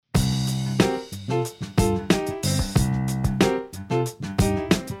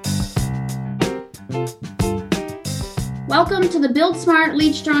Welcome to the Build Smart,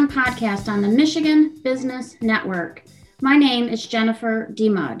 Lead Strong podcast on the Michigan Business Network. My name is Jennifer D.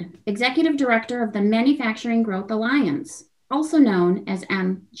 Mudd, Executive Director of the Manufacturing Growth Alliance, also known as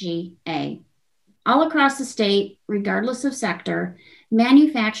MGA. All across the state, regardless of sector,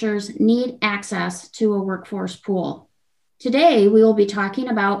 manufacturers need access to a workforce pool. Today, we will be talking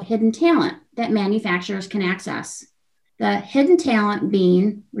about hidden talent that manufacturers can access. The hidden talent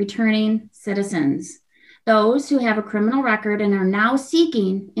being returning citizens, those who have a criminal record and are now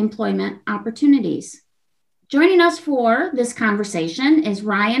seeking employment opportunities. Joining us for this conversation is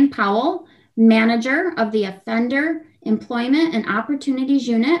Ryan Powell, Manager of the Offender Employment and Opportunities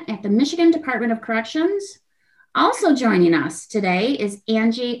Unit at the Michigan Department of Corrections. Also joining us today is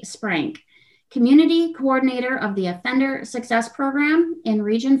Angie Sprank, Community Coordinator of the Offender Success Program in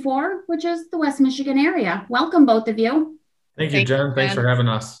Region 4, which is the West Michigan area. Welcome, both of you. Thank you, Jen. Thanks for having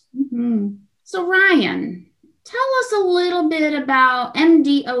us. Mm-hmm. So Ryan, tell us a little bit about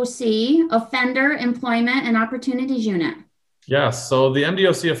MDOC, Offender Employment and Opportunities Unit. Yes, so the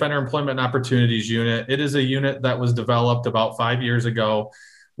MDOC Offender Employment and Opportunities Unit, it is a unit that was developed about 5 years ago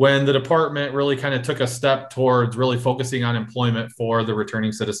when the department really kind of took a step towards really focusing on employment for the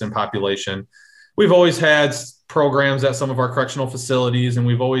returning citizen population. We've always had programs at some of our correctional facilities, and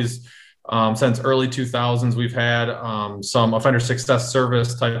we've always, since early 2000s, we've had some offender success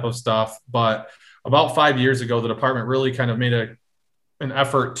service type of stuff. But about 5 years ago, the department really kind of made an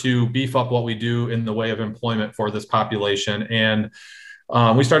effort to beef up what we do in the way of employment for this population. And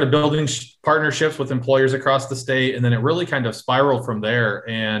we started building partnerships with employers across the state, and then it really kind of spiraled from there.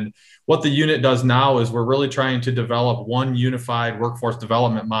 And what the unit does now is we're really trying to develop one unified workforce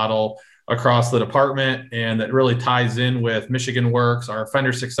development model across the department, and that really ties in with Michigan Works, our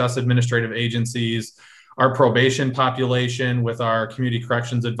offender success administrative agencies, our probation population with our community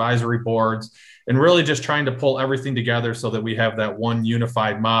corrections advisory boards, and really just trying to pull everything together so that we have that one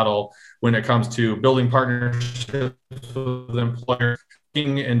unified model when it comes to building partnerships with employers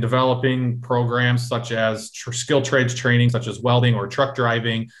and developing programs such as skill trades training, such as welding or truck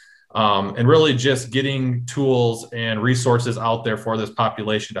driving, and really just getting tools and resources out there for this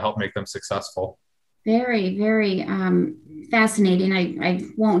population to help make them successful. Very, very fascinating. I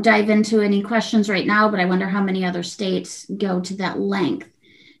won't dive into any questions right now, but I wonder how many other states go to that length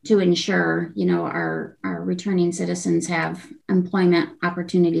to ensure, our returning citizens have employment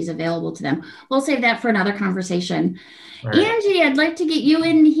opportunities available to them. We'll save that for another conversation. Right. Angie, I'd like to get you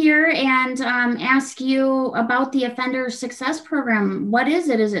in here and ask you about the Offender Success Program. What is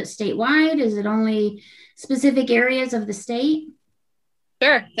it? Is it statewide? Is it only specific areas of the state?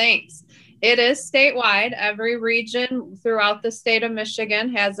 Sure, thanks. It is statewide. Every region throughout the state of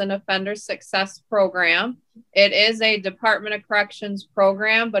Michigan has an Offender Success Program. It is a Department of Corrections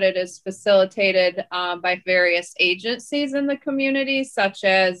program, but it is facilitated by various agencies in the community, such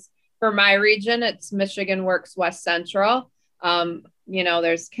as, for my region, it's Michigan Works West Central.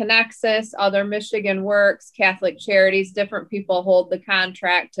 There's Connexus, other Michigan Works, Catholic Charities, different people hold the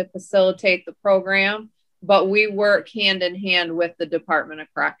contract to facilitate the program, but we work hand in hand with the Department of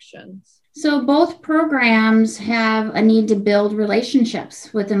Corrections. So both programs have a need to build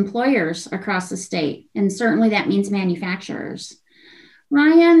relationships with employers across the state, and certainly that means manufacturers.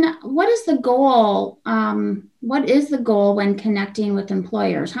 Ryan, what is the goal? What is the goal when connecting with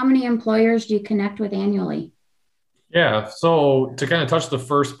employers? How many employers do you connect with annually? Yeah, so to kind of touch the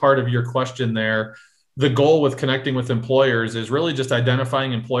first part of your question there, the goal with connecting with employers is really just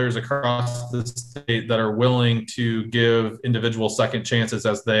identifying employers across the state that are willing to give individuals second chances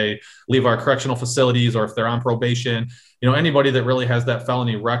as they leave our correctional facilities, or if they're on probation. Anybody that really has that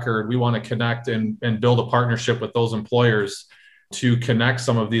felony record, we want to connect and build a partnership with those employers to connect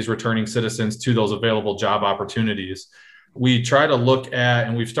some of these returning citizens to those available job opportunities. We try to look at,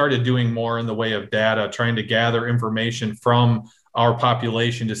 and we've started doing more in the way of data, trying to gather information from our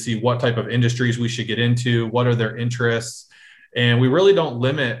population to see what type of industries we should get into, what are their interests. And we really don't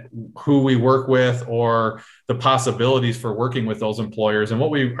limit who we work with or the possibilities for working with those employers. And what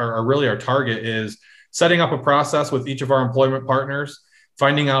we are really, our target is setting up a process with each of our employment partners,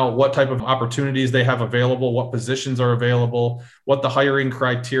 finding out what type of opportunities they have available, what positions are available, what the hiring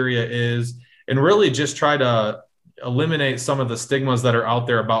criteria is, and really just try to eliminate some of the stigmas that are out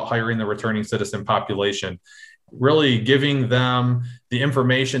there about hiring the returning citizen population. Really giving them the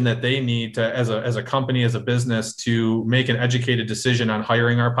information that they need to, as a company, as a business, to make an educated decision on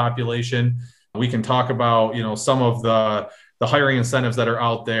hiring our population. We can talk about, some of the hiring incentives that are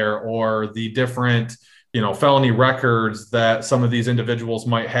out there, or the different felony records that some of these individuals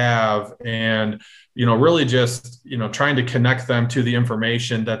might have, and really just trying to connect them to the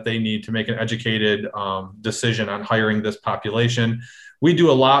information that they need to make an educated decision on hiring this population. We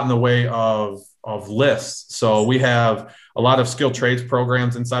do a lot in the way of lists. So we have a lot of skilled trades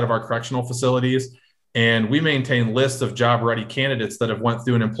programs inside of our correctional facilities, and we maintain lists of job ready candidates that have went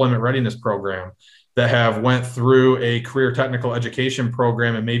through an employment readiness program, that have went through a career technical education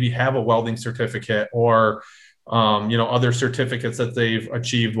program and maybe have a welding certificate or other certificates that they've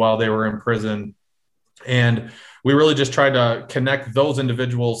achieved while they were in prison. And we really just try to connect those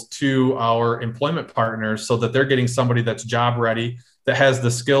individuals to our employment partners so that they're getting somebody that's job ready, that has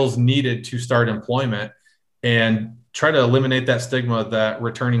the skills needed to start employment, and try to eliminate that stigma that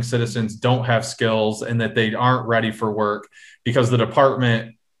returning citizens don't have skills and that they aren't ready for work, because the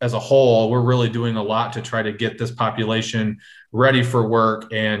department as a whole, we're really doing a lot to try to get this population ready for work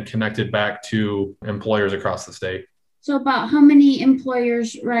and connected back to employers across the state. So about how many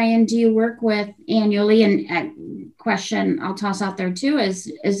employers, Ryan, do you work with annually? And a question I'll toss out there too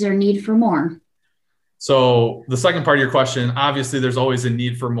is there need for more? So the second part of your question, obviously there's always a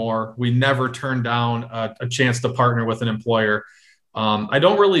need for more. We never turn down a chance to partner with an employer. I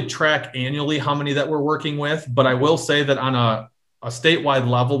don't really track annually how many that we're working with, but I will say that on a statewide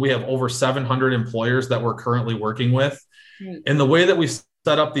level, we have over 700 employers that we're currently working with. Right. And the way that we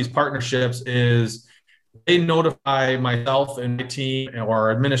set up these partnerships is they notify myself and my team or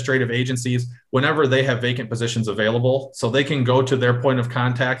our administrative agencies whenever they have vacant positions available. So they can go to their point of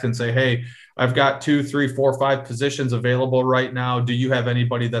contact and say, hey, I've got 2, 3, 4, 5 positions available right now. Do you have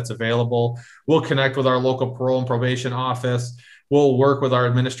anybody that's available? We'll connect with our local parole and probation office. We'll work with our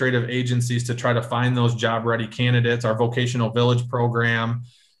administrative agencies to try to find those job-ready candidates, our vocational village program,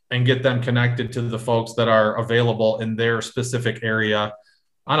 and get them connected to the folks that are available in their specific area.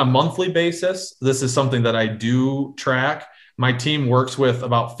 On a monthly basis, this is something that I do track. My team works with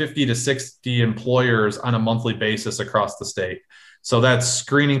about 50 to 60 employers on a monthly basis across the state. So that's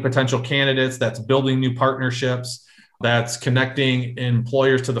screening potential candidates, that's building new partnerships, that's connecting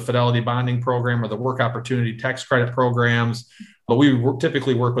employers to the Fidelity Bonding Program or the Work Opportunity Tax Credit programs. But we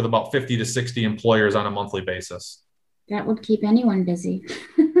typically work with about 50 to 60 employers on a monthly basis. That would keep anyone busy.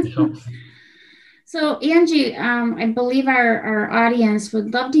 Yep. So Angie, I believe our audience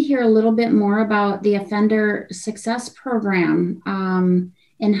would love to hear a little bit more about the Offender Success Program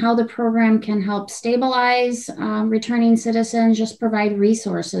and how the program can help stabilize returning citizens, just provide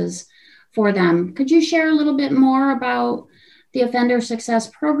resources for them. Could you share a little bit more about the Offender Success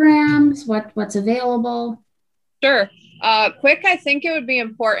Programs, what's available? Sure. Quick, I think it would be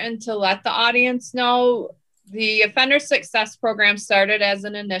important to let the audience know the Offender Success Program started as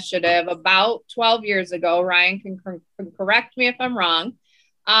an initiative about 12 years ago. Ryan can correct me if I'm wrong.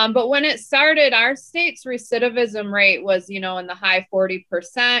 But when it started, our state's recidivism rate was, in the high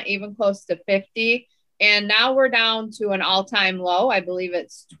 40%, even close to 50%. And now we're down to an all-time low. I believe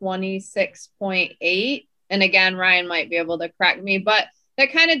it's 26.8. And again, Ryan might be able to correct me, but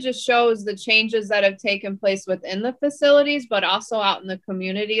that kind of just shows the changes that have taken place within the facilities, but also out in the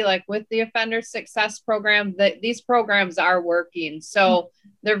community, like with the Offender Success Program, that these programs are working. So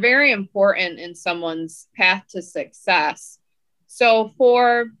they're very important in someone's path to success. So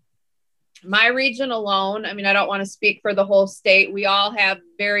for my region alone, I don't want to speak for the whole state. We all have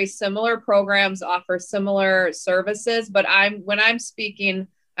very similar programs, offer similar services, but when I'm speaking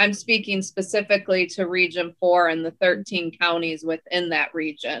specifically to Region 4 and the 13 counties within that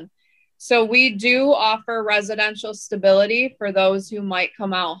region. So we do offer residential stability for those who might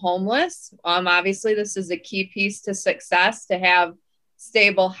come out homeless. Obviously, this is a key piece to success, to have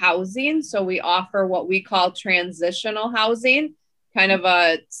stable housing. So we offer what we call transitional housing, kind of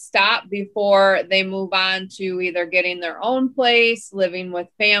a stop before they move on to either getting their own place, living with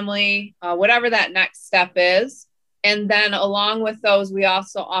family, whatever that next step is. And then along with those, we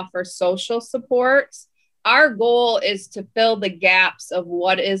also offer social supports. Our goal is to fill the gaps of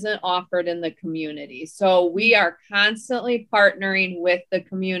what isn't offered in the community. So we are constantly partnering with the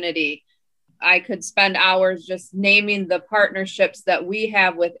community. I could spend hours just naming the partnerships that we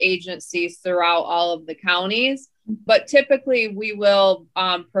have with agencies throughout all of the counties. But typically we will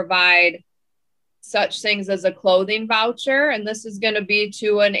provide such things as a clothing voucher. And this is going to be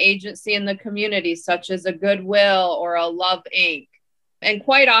to an agency in the community, such as a Goodwill or a Love Inc. And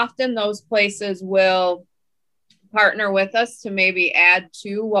quite often those places will partner with us to maybe add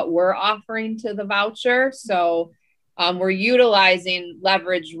to what we're offering to the voucher. So we're utilizing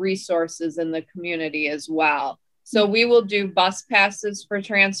leverage resources in the community as well. So we will do bus passes for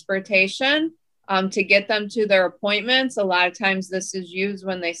transportation. to get them to their appointments. A lot of times this is used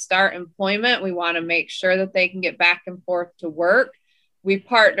when they start employment. We want to make sure that they can get back and forth to work. We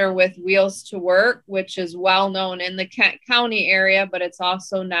partner with Wheels to Work, which is well known in the Kent County area, but it's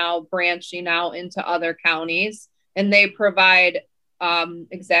also now branching out into other counties. And they provide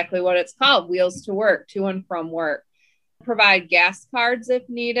exactly what it's called, Wheels to Work, to and from work. Provide gas cards if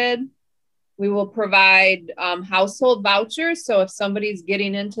needed. We will provide household vouchers. So if somebody's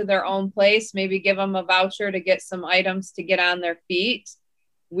getting into their own place, maybe give them a voucher to get some items to get on their feet.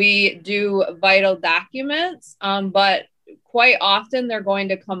 We do vital documents, but quite often they're going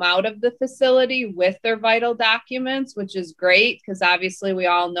to come out of the facility with their vital documents, which is great because obviously we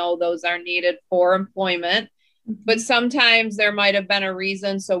all know those are needed for employment. But sometimes there might have been a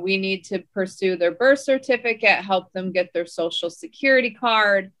reason. So we need to pursue their birth certificate, help them get their social security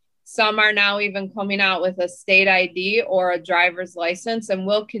card. Some are now even coming out with a state ID or a driver's license, and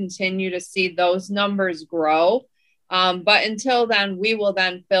we'll continue to see those numbers grow. But until then, we will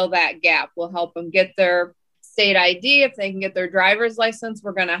then fill that gap. We'll help them get their state ID. If they can get their driver's license,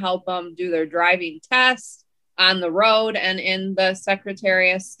 we're going to help them do their driving test on the road and in the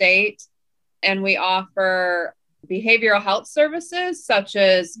Secretary of State. And we offer behavioral health services such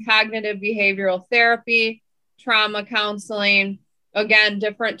as cognitive behavioral therapy, trauma counseling, again,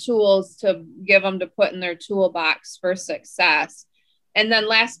 different tools to give them to put in their toolbox for success. And then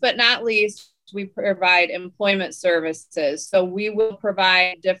last but not least, we provide employment services. So we will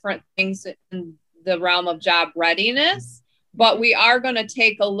provide different things in the realm of job readiness, but we are going to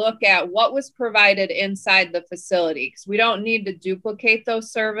take a look at what was provided inside the facility because we don't need to duplicate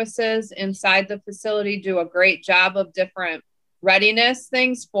those services inside the facility, do a great job of different readiness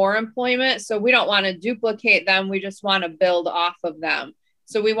things for employment. So we don't want to duplicate them. We just want to build off of them.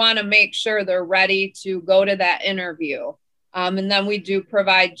 So we want to make sure they're ready to go to that interview. And then we do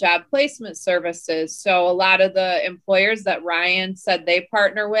provide job placement services. So a lot of the employers that Ryan said they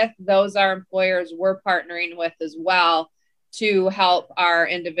partner with, those are employers we're partnering with as well to help our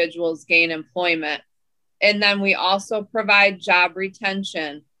individuals gain employment. And then we also provide job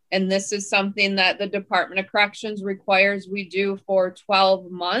retention. And this is something that the Department of Corrections requires we do for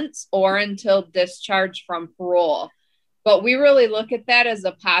 12 months or until discharge from parole. But we really look at that as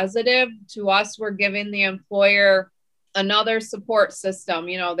a positive. To us, we're giving the employer another support system.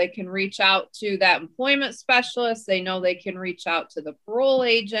 You know, they can reach out to that employment specialist. They know they can reach out to the parole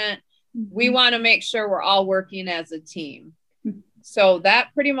agent. We want to make sure we're all working as a team. So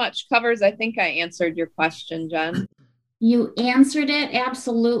that pretty much covers, I think I answered your question, Jen. You answered it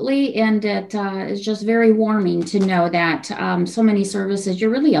absolutely. And it is just very warming to know that so many services,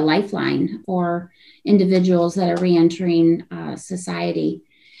 you're really a lifeline for individuals that are reentering society.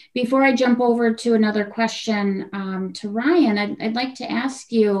 Before I jump over to another question to Ryan, I'd like to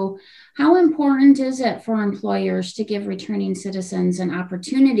ask you, how important is it for employers to give returning citizens an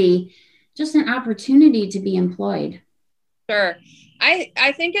opportunity to be employed? Sure.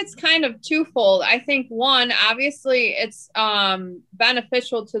 I think it's kind of twofold. I think one, obviously it's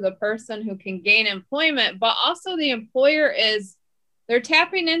beneficial to the person who can gain employment, but also the employer they're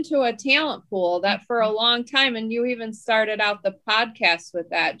tapping into a talent pool that for a long time, and you even started out the podcast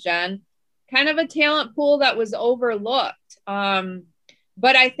with that, Jen, kind of a talent pool that was overlooked.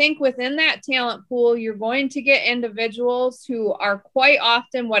 But I think within that talent pool, you're going to get individuals who are quite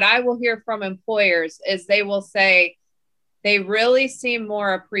often, what I will hear from employers is they will say, they really seem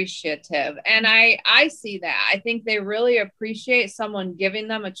more appreciative. And I see that. I think they really appreciate someone giving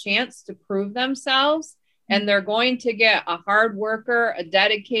them a chance to prove themselves. And they're going to get a hard worker, a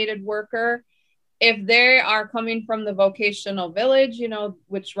dedicated worker. If they are coming from the vocational village, you know,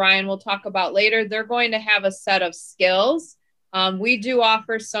 which Ryan will talk about later, they're going to have a set of skills. We do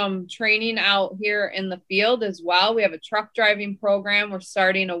offer some training out here in the field as well. We have a truck driving program. We're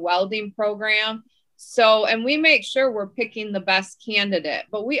starting a welding program. So, and we make sure we're picking the best candidate,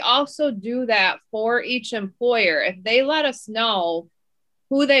 but we also do that for each employer. If they let us know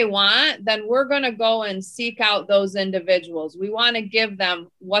who they want, then we're going to go and seek out those individuals. We want to give them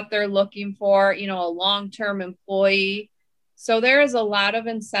what they're looking for, you know, a long-term employee. So there is a lot of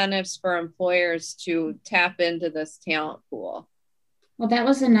incentives for employers to tap into this talent pool. Well, that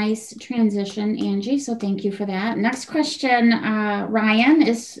was a nice transition, Angie. So thank you for that. Next question, Ryan,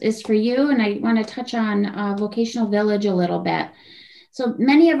 is for you. And I want to touch on Vocational Village a little bit. So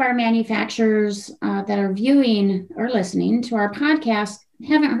many of our manufacturers that are viewing or listening to our podcast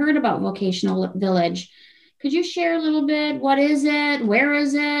haven't heard about Vocational Village. Could you share a little bit? What is it? Where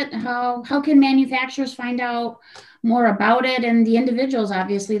is it? How can manufacturers find out more about it and the individuals,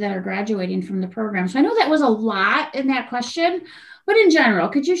 obviously, that are graduating from the program. So I know that was a lot in that question, but in general,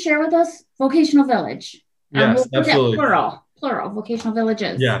 could you share with us Vocational Village? Yes, We'll put that absolutely. plural, vocational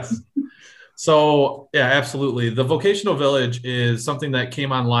villages. Yes. So yeah, absolutely. The Vocational Village is something that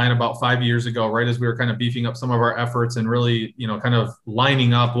came online about 5 years ago, right as we were kind of beefing up some of our efforts and really, kind of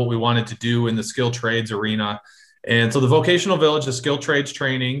lining up what we wanted to do in the skilled trades arena. And so the Vocational Village is skilled trades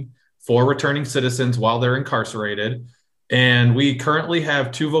training for returning citizens while they're incarcerated. And we currently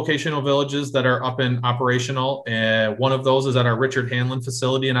have 2 vocational villages that are up and operational. One of those is at our Richard Hanlon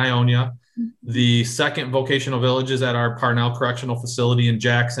facility in Ionia. The second vocational village is at our Parnell Correctional Facility in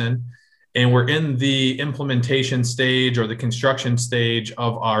Jackson. And we're in the implementation stage or the construction stage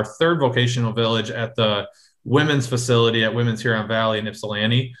of our third vocational village at the women's facility at Women's Huron Valley in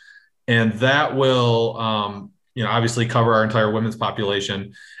Ypsilanti. And that will, obviously cover our entire women's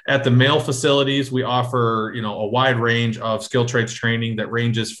population. At the male facilities, we offer, a wide range of skilled trades training that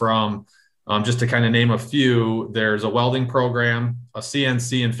ranges from, just to kind of name a few, there's a welding program, a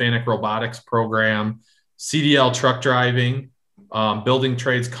CNC and FANUC robotics program, CDL truck driving, building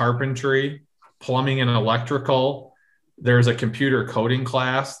trades carpentry, plumbing and electrical. There's a computer coding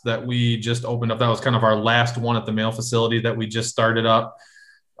class that we just opened up. That was kind of our last one at the male facility that we just started up.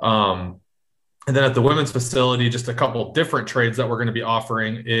 And then at the women's facility, just a couple of different trades that we're going to be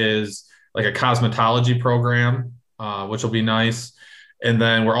offering is like a cosmetology program, which will be nice. And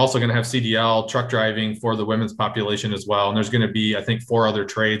then we're also going to have CDL truck driving for the women's population as well. And there's going to be, I think, 4 other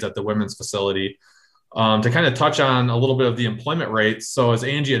trades at the women's facility. To kind of touch on a little bit of the employment rates. So as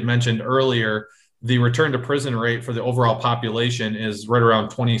Angie had mentioned earlier, the return to prison rate for the overall population is right around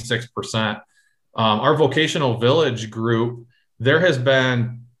 26%. Our vocational village group, there has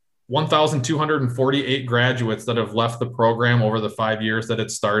been 1,248 graduates that have left the program over the 5 years that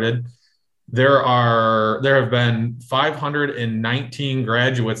it started. There have been 519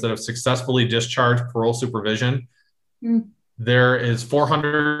 graduates that have successfully discharged parole supervision. There is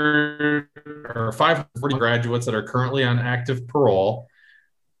 400 or 540 graduates that are currently on active parole.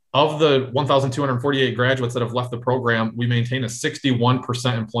 Of the 1,248 graduates that have left the program, we maintain a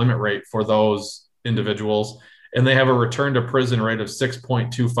 61% employment rate for those individuals, and they have a return to prison rate of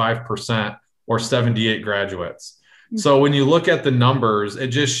 6.25% or 78 graduates. So when you look at the numbers, it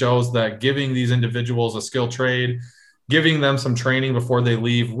just shows that giving these individuals a skilled trade, giving them some training before they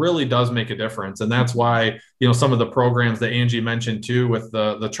leave really does make a difference. And that's why, some of the programs that Angie mentioned too, with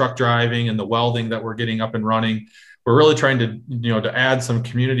the truck driving and the welding that we're getting up and running, we're really trying to, to add some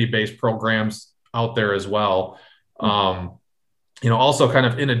community-based programs out there as well. Also kind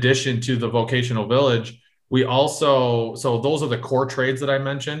of in addition to the vocational village, so those are the core trades that I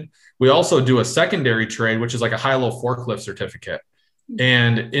mentioned. We also do a secondary trade, which is like a high-low forklift certificate.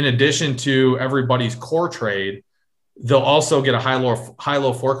 And in addition to everybody's core trade, they'll also get a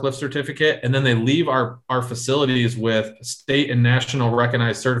high-low forklift certificate. And then they leave our facilities with state and national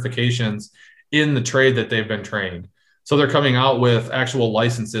recognized certifications in the trade that they've been trained. So they're coming out with actual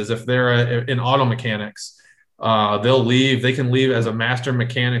licenses. If they're in auto mechanics, they can leave as a master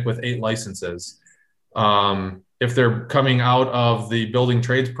mechanic with 8 licenses. If they're coming out of the building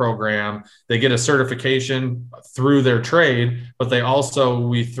trades program, they get a certification through their trade, but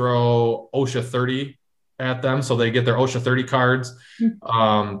we throw OSHA 30 at them. So they get their OSHA 30 cards.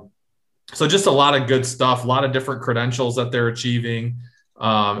 So just a lot of good stuff, a lot of different credentials that they're achieving.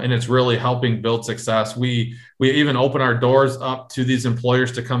 And it's really helping build success. We even open our doors up to these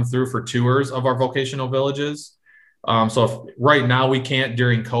employers to come through for tours of our vocational villages. So right now we can't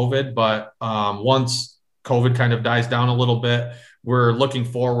during COVID, but once COVID kind of dies down a little bit, we're looking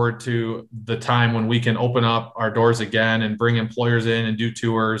forward to the time when we can open up our doors again and bring employers in and do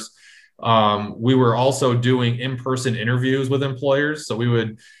tours. We were also doing in-person interviews with employers. So we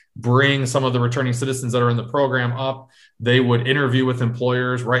would bring some of the returning citizens that are in the program up. They would interview with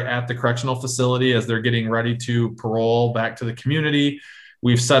employers right at the correctional facility as they're getting ready to parole back to the community.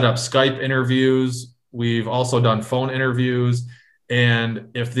 We've set up Skype interviews. We've also done phone interviews. And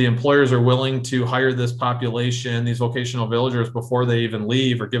if the employers are willing to hire this population, these vocational villagers, before they even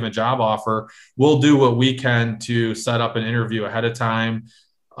leave or give a job offer, we'll do what we can to set up an interview ahead of time.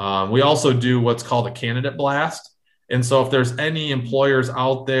 We also do what's called a candidate blast. And so if there's any employers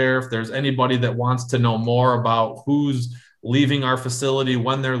out there, if there's anybody that wants to know more about who's leaving our facility,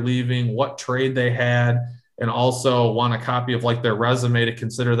 when they're leaving, what trade they had, and also want a copy of like their resume to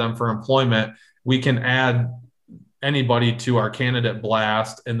consider them for employment, we can add anybody to our candidate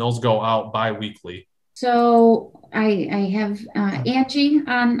blast, and those go out bi-weekly. So I have Angie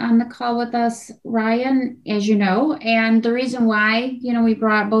on the call with us, Ryan, as you know, and the reason why, we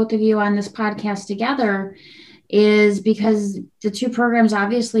brought both of you on this podcast together is because the two programs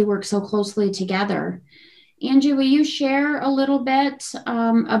obviously work so closely together. Angie, will you share a little bit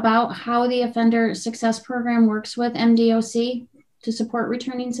about how the Offender Success Program works with MDOC to support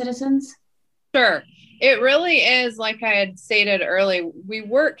returning citizens? Sure. It really is, like I had stated earlier, we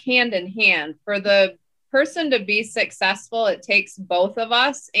work hand in hand. For the person to be successful, it takes both of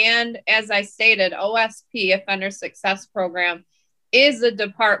us. And as I stated, OSP, Offender Success Program, is a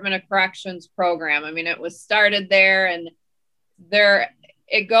Department of Corrections program. I mean, it was started there, and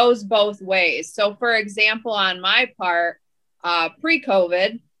it goes both ways. So for example, on my part,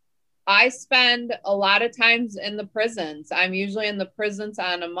 pre-COVID, I spend a lot of times in the prisons. I'm usually in the prisons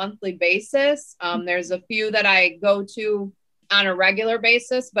on a monthly basis. There's a few that I go to on a regular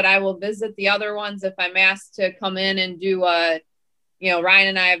basis, but I will visit the other ones if I'm asked to come in and do Ryan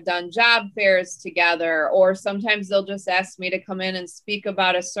and I have done job fairs together, or sometimes they'll just ask me to come in and speak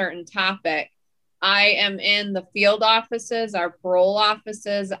about a certain topic. I am in the field offices, our parole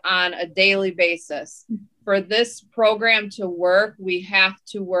offices, on a daily basis. For this program to work, we have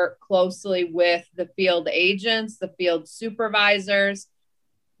to work closely with the field agents, the field supervisors,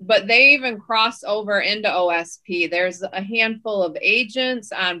 but they even cross over into OSP. There's a handful of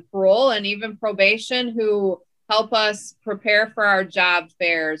agents on parole and even probation who help us prepare for our job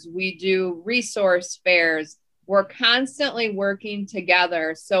fairs. We do resource fairs. We're constantly working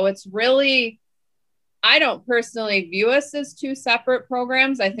together. So it's really, I don't personally view us as two separate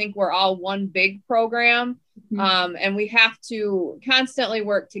programs. I think we're all one big program. And we have to constantly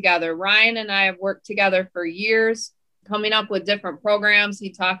work together. Ryan and I have worked together for years, coming up with different programs.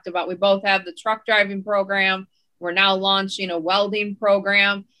 He talked about, we both have the truck driving program. We're now launching a welding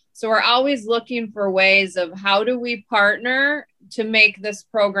program. So we're always looking for ways of how do we partner to make this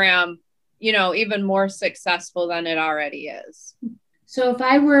program, even more successful than it already is. So if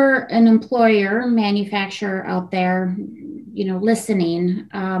I were an employer, manufacturer out there, listening,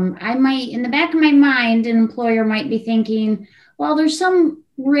 I might, in the back of my mind, an employer might be thinking, well, there's some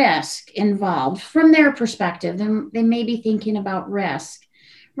risk involved from their perspective. They may be thinking about risk.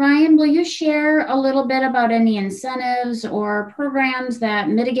 Ryan, will you share a little bit about any incentives or programs that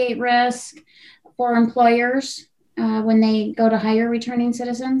mitigate risk for employers when they go to hire returning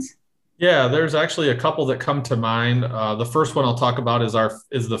citizens? Yeah, there's actually a couple that come to mind. The first one I'll talk about is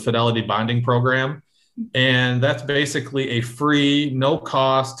the Fidelity Bonding Program. And that's basically a free, no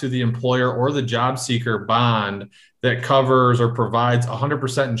cost to the employer or the job seeker bond that covers or provides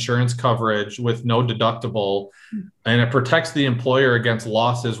 100% insurance coverage with no deductible. And it protects the employer against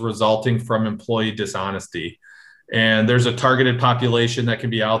losses resulting from employee dishonesty. And there's a targeted population that can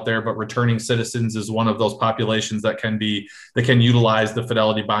be out there, but returning citizens is one of those populations that can utilize the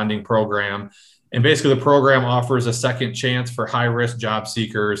Fidelity Bonding Program. And basically the program offers a second chance for high-risk job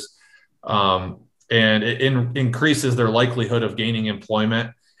seekers, and it increases their likelihood of gaining employment.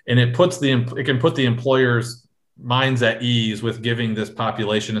 And it can put the employer's minds at ease with giving this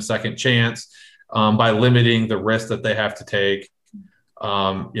population a second chance by limiting the risk that they have to take,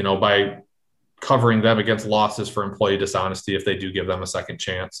 by covering them against losses for employee dishonesty if they do give them a second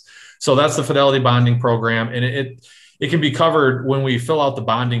chance. So that's the Fidelity Bonding Program. And it can be covered when we fill out the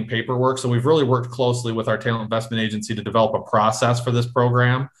bonding paperwork. So we've really worked closely with our talent investment agency to develop a process for this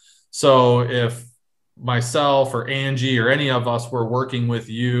program. So if myself or Angie or any of us were working with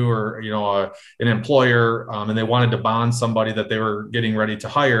you or, an employer and they wanted to bond somebody that they were getting ready to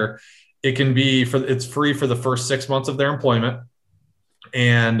hire, it's free for the first 6 months of their employment.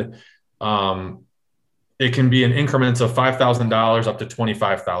 And it can be in increments of $5,000 up to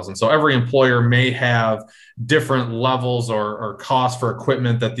 $25,000. So every employer may have different levels or costs for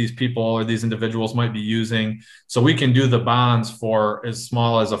equipment that these people or these individuals might be using. So we can do the bonds for as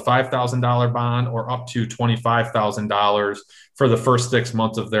small as a $5,000 bond or up to $25,000 for the first 6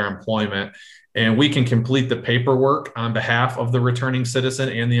 months of their employment. And we can complete the paperwork on behalf of the returning citizen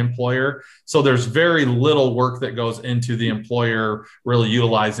and the employer. So there's very little work that goes into the employer really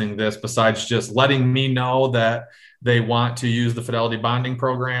utilizing this besides just letting me know that they want to use the Fidelity Bonding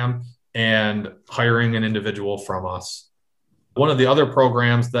Program and hiring an individual from us. One of the other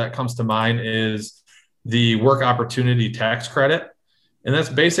programs that comes to mind is the Work Opportunity Tax Credit. And that's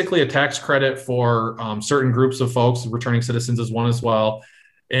basically a tax credit for certain groups of folks. Returning citizens is one as well.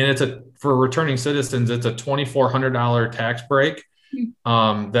 And for returning citizens, it's a $2,400 tax break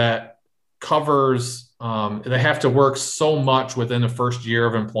that covers, they have to work so much within the first year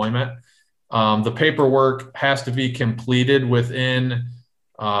of employment. The paperwork has to be completed within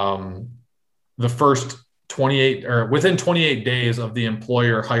the first 28 days of the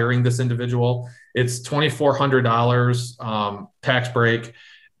employer hiring this individual. It's $2,400 tax break.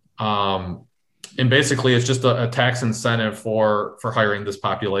 And basically, it's just a tax incentive for hiring this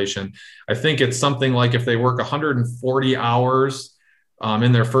population. I think it's something like if they work 140 hours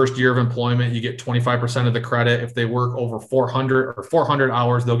in their first year of employment, you get 25% of the credit. If they work over 400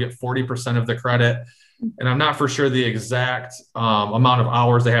 hours, they'll get 40% of the credit. And I'm not for sure the exact amount of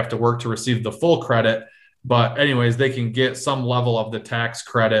hours they have to work to receive the full credit. But anyways, they can get some level of the tax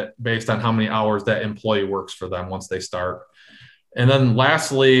credit based on how many hours that employee works for them once they start. And then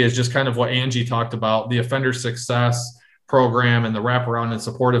lastly is just kind of what Angie talked about, the offender success program and the wraparound and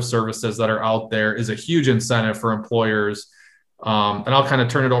supportive services that are out there is a huge incentive for employers. And I'll kind of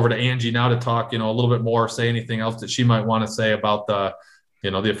turn it over to Angie now to talk, a little bit more, say anything else that she might want to say about the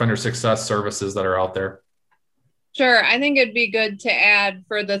offender success services that are out there. Sure. I think it'd be good to add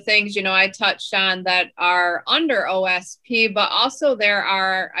for the things, I touched on that are under OSP, but also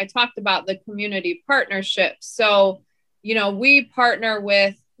I talked about the community partnerships. So, we partner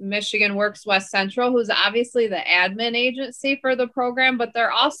with Michigan Works West Central, who's obviously the admin agency for the program, but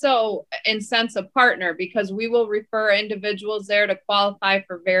they're also in sense a partner because we will refer individuals there to qualify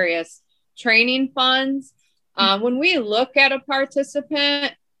for various training funds. When we look at a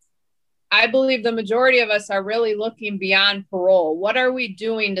participant, I believe the majority of us are really looking beyond parole. What are we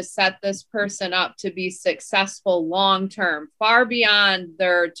doing to set this person up to be successful long-term, far beyond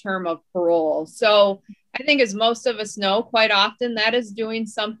their term of parole? So I think as most of us know, quite often that is doing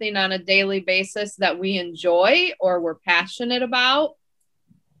something on a daily basis that we enjoy or we're passionate about.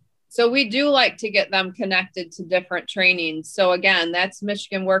 So we do like to get them connected to different trainings. So again, that's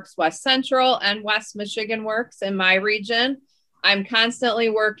Michigan Works West Central and West Michigan Works in my region. I'm constantly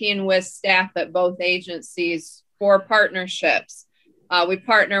working with staff at both agencies for partnerships. We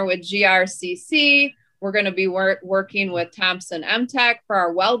partner with GRCC. We're going to be working with Thompson MTech for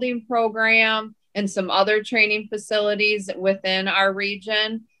our welding program and some other training facilities within our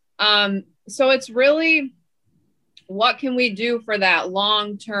region. So it's really, what can we do for that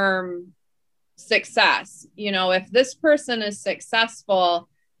long-term success? If this person is successful,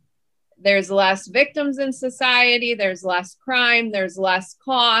 there's less victims in society, there's less crime, there's less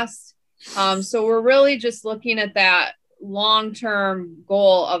cost. So we're really just looking at that long-term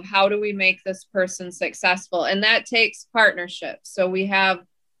goal of how do we make this person successful? And that takes partnerships. So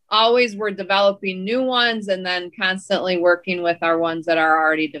we're developing new ones and then constantly working with our ones that are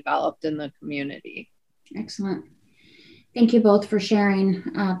already developed in the community. Excellent. Thank you both for sharing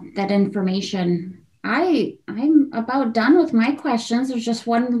that information. I'm about done with my questions. There's just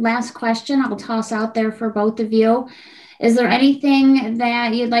one last question I'll toss out there for both of you. Is there anything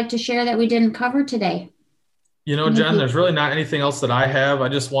that you'd like to share that we didn't cover today? Jen, there's really not anything else that I have. I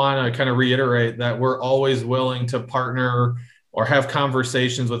just want to kind of reiterate that we're always willing to partner or have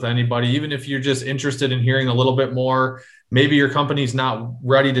conversations with anybody, even if you're just interested in hearing a little bit more. Maybe your company's not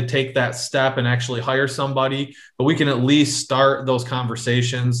ready to take that step and actually hire somebody, but we can at least start those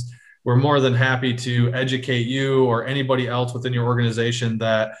conversations. We're more than happy to educate you or anybody else within your organization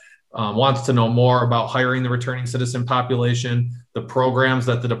that wants to know more about hiring the returning citizen population, the programs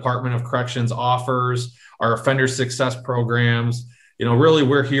that the Department of Corrections offers, our offender success programs. Really,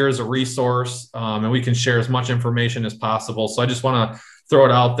 we're here as a resource and we can share as much information as possible. So I just want to throw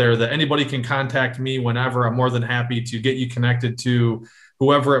it out there that anybody can contact me whenever. I'm more than happy to get you connected to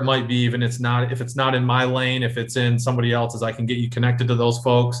whoever it might be, even if it's not in my lane, if it's in somebody else's, I can get you connected to those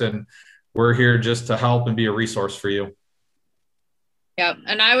folks. And we're here just to help and be a resource for you. Yep.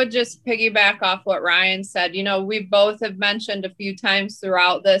 And I would just piggyback off what Ryan said. We both have mentioned a few times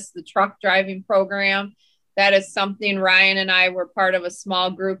throughout this, the truck driving program. That is something Ryan and I were part of a small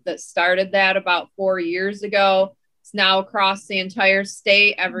group that started that about 4 years ago. It's now across the entire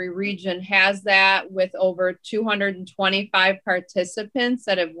state. Every region has that with over 225 participants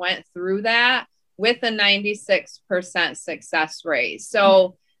that have went through that with a 96% success rate.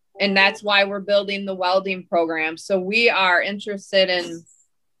 So, and that's why we're building the welding program. So we are interested in,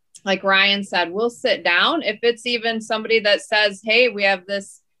 like Ryan said, we'll sit down. If it's even somebody that says, hey, we have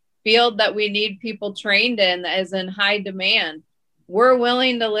this field that we need people trained in that is in high demand, we're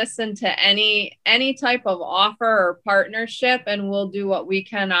willing to listen to any type of offer or partnership, and we'll do what we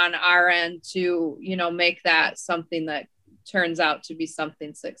can on our end to, make that something that turns out to be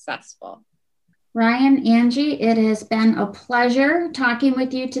something successful. Ryan, Angie, it has been a pleasure talking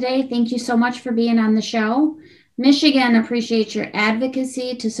with you today. Thank you so much for being on the show. Michigan appreciates your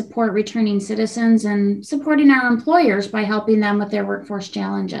advocacy to support returning citizens and supporting our employers by helping them with their workforce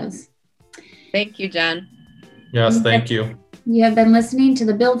challenges. Thank you, Jen. Yes, thank you. You have been listening to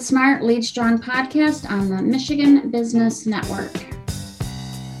the Build Smart, Lead Strong podcast on the Michigan Business Network.